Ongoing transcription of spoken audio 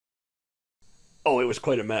Oh, it was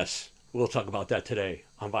quite a mess. We'll talk about that today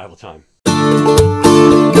on Bible Time.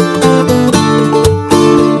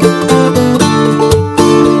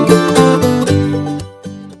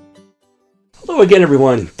 Hello again,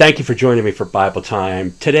 everyone. Thank you for joining me for Bible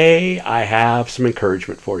Time. Today, I have some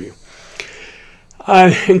encouragement for you.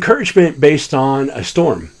 Encouragement based on a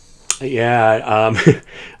storm. Yeah,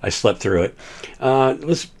 I slept through it. It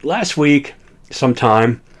was last week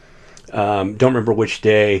sometime. Don't remember which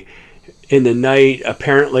day. In the night,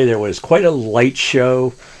 apparently there was quite a light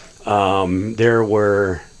show. There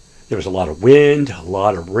was a lot of wind, a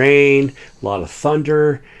lot of rain, a lot of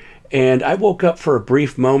thunder, and I woke up for a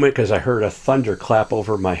brief moment because I heard a thunderclap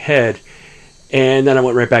over my head, and then I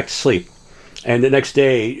went right back to sleep. And the next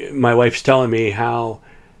day, my wife's telling me how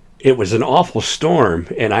it was an awful storm,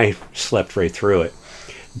 and I slept right through it.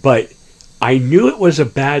 But I knew it was a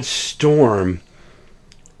bad storm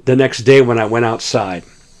the next day when I went outside.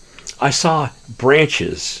 I saw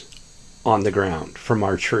branches on the ground from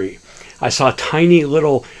our tree. I saw tiny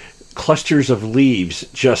little clusters of leaves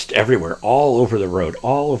just everywhere, all over the road,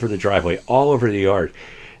 all over the driveway, all over the yard.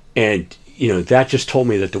 And, that just told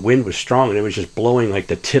me that the wind was strong and it was just blowing like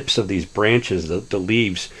the tips of these branches, the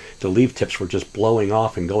leaf tips were just blowing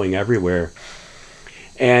off and going everywhere.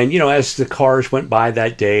 And, as the cars went by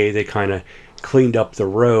that day, they kind of cleaned up the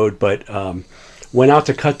road, but went out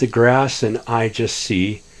to cut the grass and I just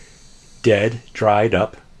see dead, dried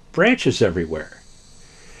up branches everywhere.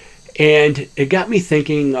 And it got me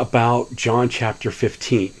thinking about John chapter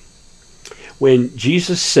 15, when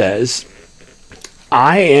Jesus says,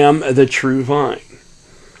 I am the true vine,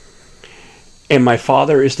 and my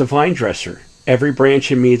Father is the vine dresser. Every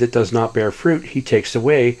branch in me that does not bear fruit, he takes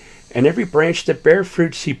away, and every branch that bears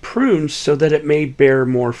fruits, he prunes so that it may bear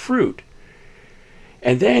more fruit.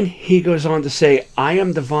 And then he goes on to say, I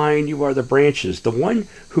am the vine, you are the branches. The one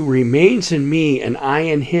who remains in me and I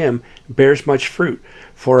in him bears much fruit.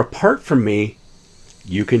 For apart from me,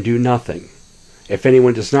 you can do nothing. If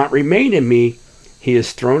anyone does not remain in me, he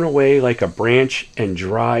is thrown away like a branch and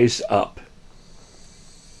dries up.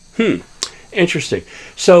 Interesting.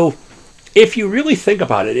 So if you really think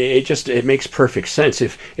about it, it makes perfect sense.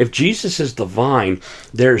 If Jesus is the vine,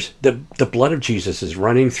 there's the blood of Jesus is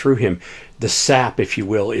running through him. The sap, if you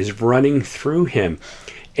will, is running through him.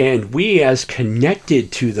 And we as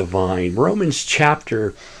connected to the vine, Romans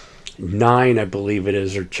chapter 9, I believe it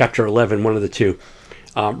is, or chapter 11, one of the two,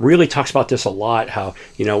 really talks about this a lot, how,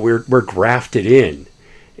 we're grafted in.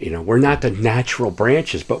 We're not the natural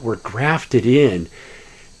branches, but we're grafted in.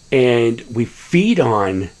 And we feed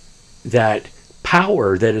on that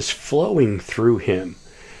power that is flowing through him.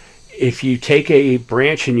 If you take a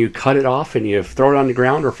branch and you cut it off and you throw it on the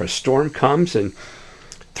ground, or if a storm comes and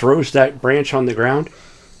throws that branch on the ground,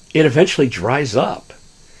 it eventually dries up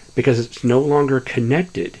because it's no longer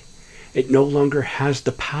connected. It no longer has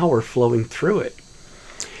the power flowing through it.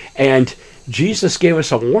 And Jesus gave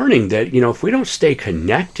us a warning that, if we don't stay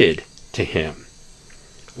connected to him,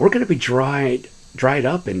 we're going to be dried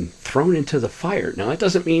up and thrown into the fire. Now, that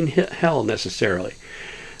doesn't mean hell necessarily,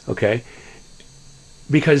 okay?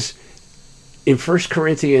 Because in 1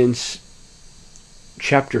 Corinthians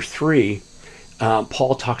chapter 3,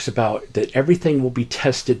 Paul talks about that everything will be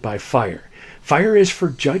tested by fire. Fire is for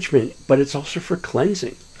judgment, but it's also for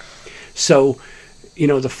cleansing. So,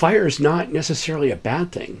 the fire is not necessarily a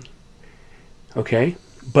bad thing, okay?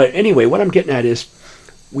 But anyway, what I'm getting at is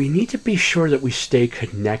we need to be sure that we stay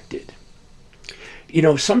connected.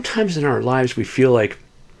 Sometimes in our lives we feel like,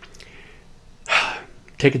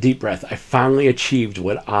 take a deep breath. I finally achieved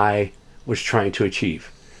what I was trying to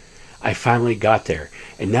achieve. I finally got there.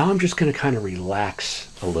 And now I'm just going to kind of relax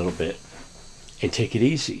a little bit and take it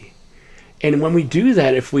easy. And when we do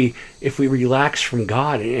that, if we relax from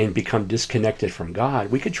God and become disconnected from God,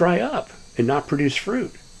 we could dry up and not produce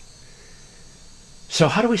fruit. So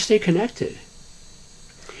how do we stay connected?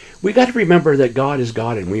 We got to remember that God is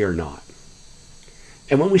God and we are not.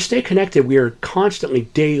 And when we stay connected, we are constantly,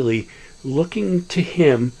 daily looking to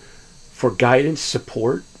him for guidance,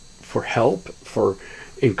 support, for help, for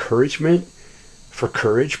encouragement, for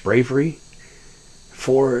courage, bravery,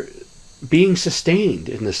 for being sustained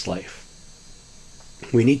in this life.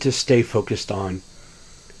 We need to stay focused on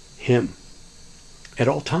him at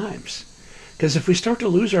all times. Because if we start to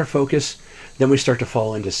lose our focus, then we start to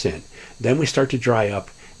fall into sin. Then we start to dry up,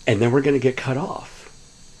 and then we're going to get cut off.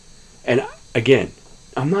 And again,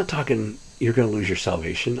 I'm not talking you're going to lose your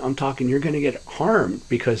salvation. I'm talking you're going to get harmed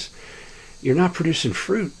because you're not producing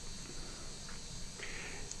fruit.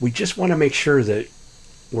 We just want to make sure that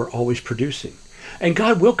we're always producing. And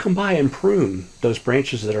God will come by and prune those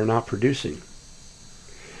branches that are not producing.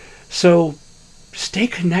 So stay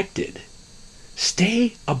connected.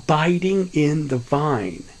 Stay abiding in the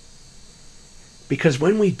vine. Because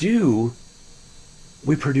when we do,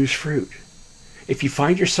 we produce fruit. If you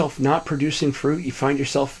find yourself not producing fruit, you find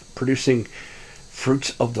yourself producing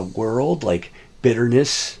fruits of the world, like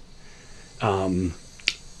bitterness,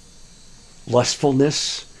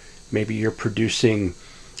 lustfulness. Maybe you're producing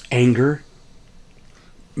anger.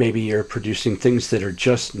 Maybe you're producing things that are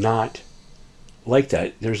just not like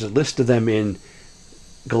that. There's a list of them in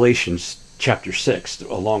Galatians chapter 6.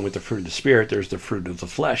 Along with the fruit of the Spirit, there's the fruit of the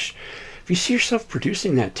flesh. If you see yourself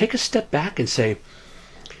producing that, take a step back and say,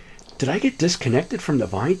 did I get disconnected from the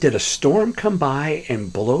vine? Did a storm come by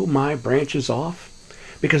and blow my branches off?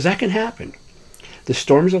 Because that can happen. The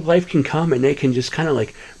storms of life can come and they can just kind of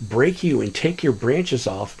like break you and take your branches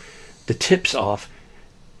off, the tips off.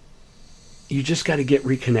 You just got to get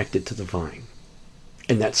reconnected to the vine.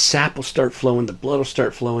 And that sap will start flowing, the blood will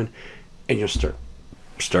start flowing, and you'll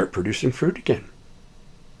start producing fruit again.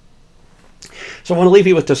 So I want to leave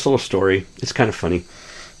you with this little story. It's kind of funny.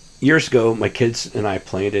 Years ago, my kids and I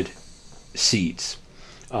planted seeds,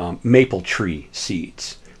 maple tree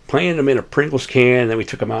seeds. Planted them in a Pringles can, then we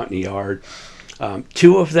took them out in the yard.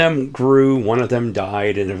 Two of them grew, one of them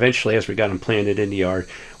died, and eventually as we got them planted in the yard,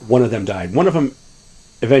 one of them died. One of them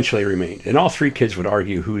eventually remained, and all three kids would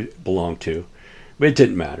argue who it belonged to, but it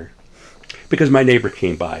didn't matter because my neighbor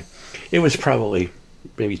came by. It was probably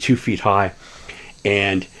maybe 2 feet high,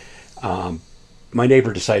 and my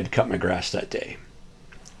neighbor decided to cut my grass that day.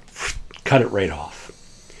 Cut it right off.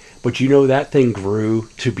 But you know, that thing grew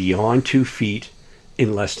to beyond 2 feet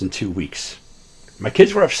in less than 2 weeks. My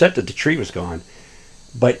kids were upset that the tree was gone,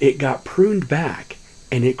 but it got pruned back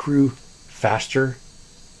and it grew faster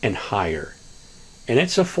and higher. And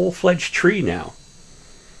it's a full-fledged tree now.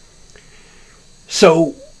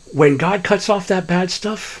 So when God cuts off that bad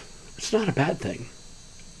stuff, it's not a bad thing.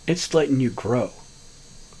 It's letting you grow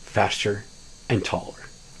faster and taller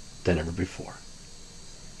than ever before.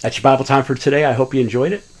 That's your Bible time for today. I hope you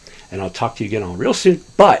enjoyed it. And I'll talk to you again all real soon.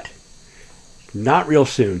 But not real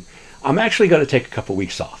soon. I'm actually going to take a couple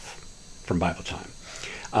weeks off from Bible time.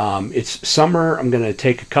 It's summer. I'm going to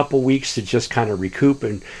take a couple weeks to just kind of recoup.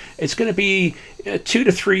 And it's going to be 2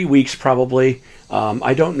 to 3 weeks probably.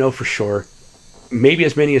 I don't know for sure. Maybe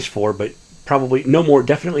as many as 4, but probably no more.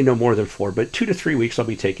 Definitely no more than 4. But 2 to 3 weeks I'll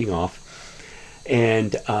be taking off.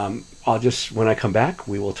 And I'll just, when I come back,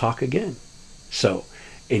 we will talk again. So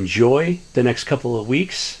enjoy the next couple of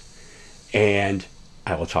weeks. And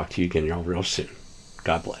I will talk to you again real soon.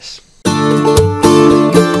 God bless.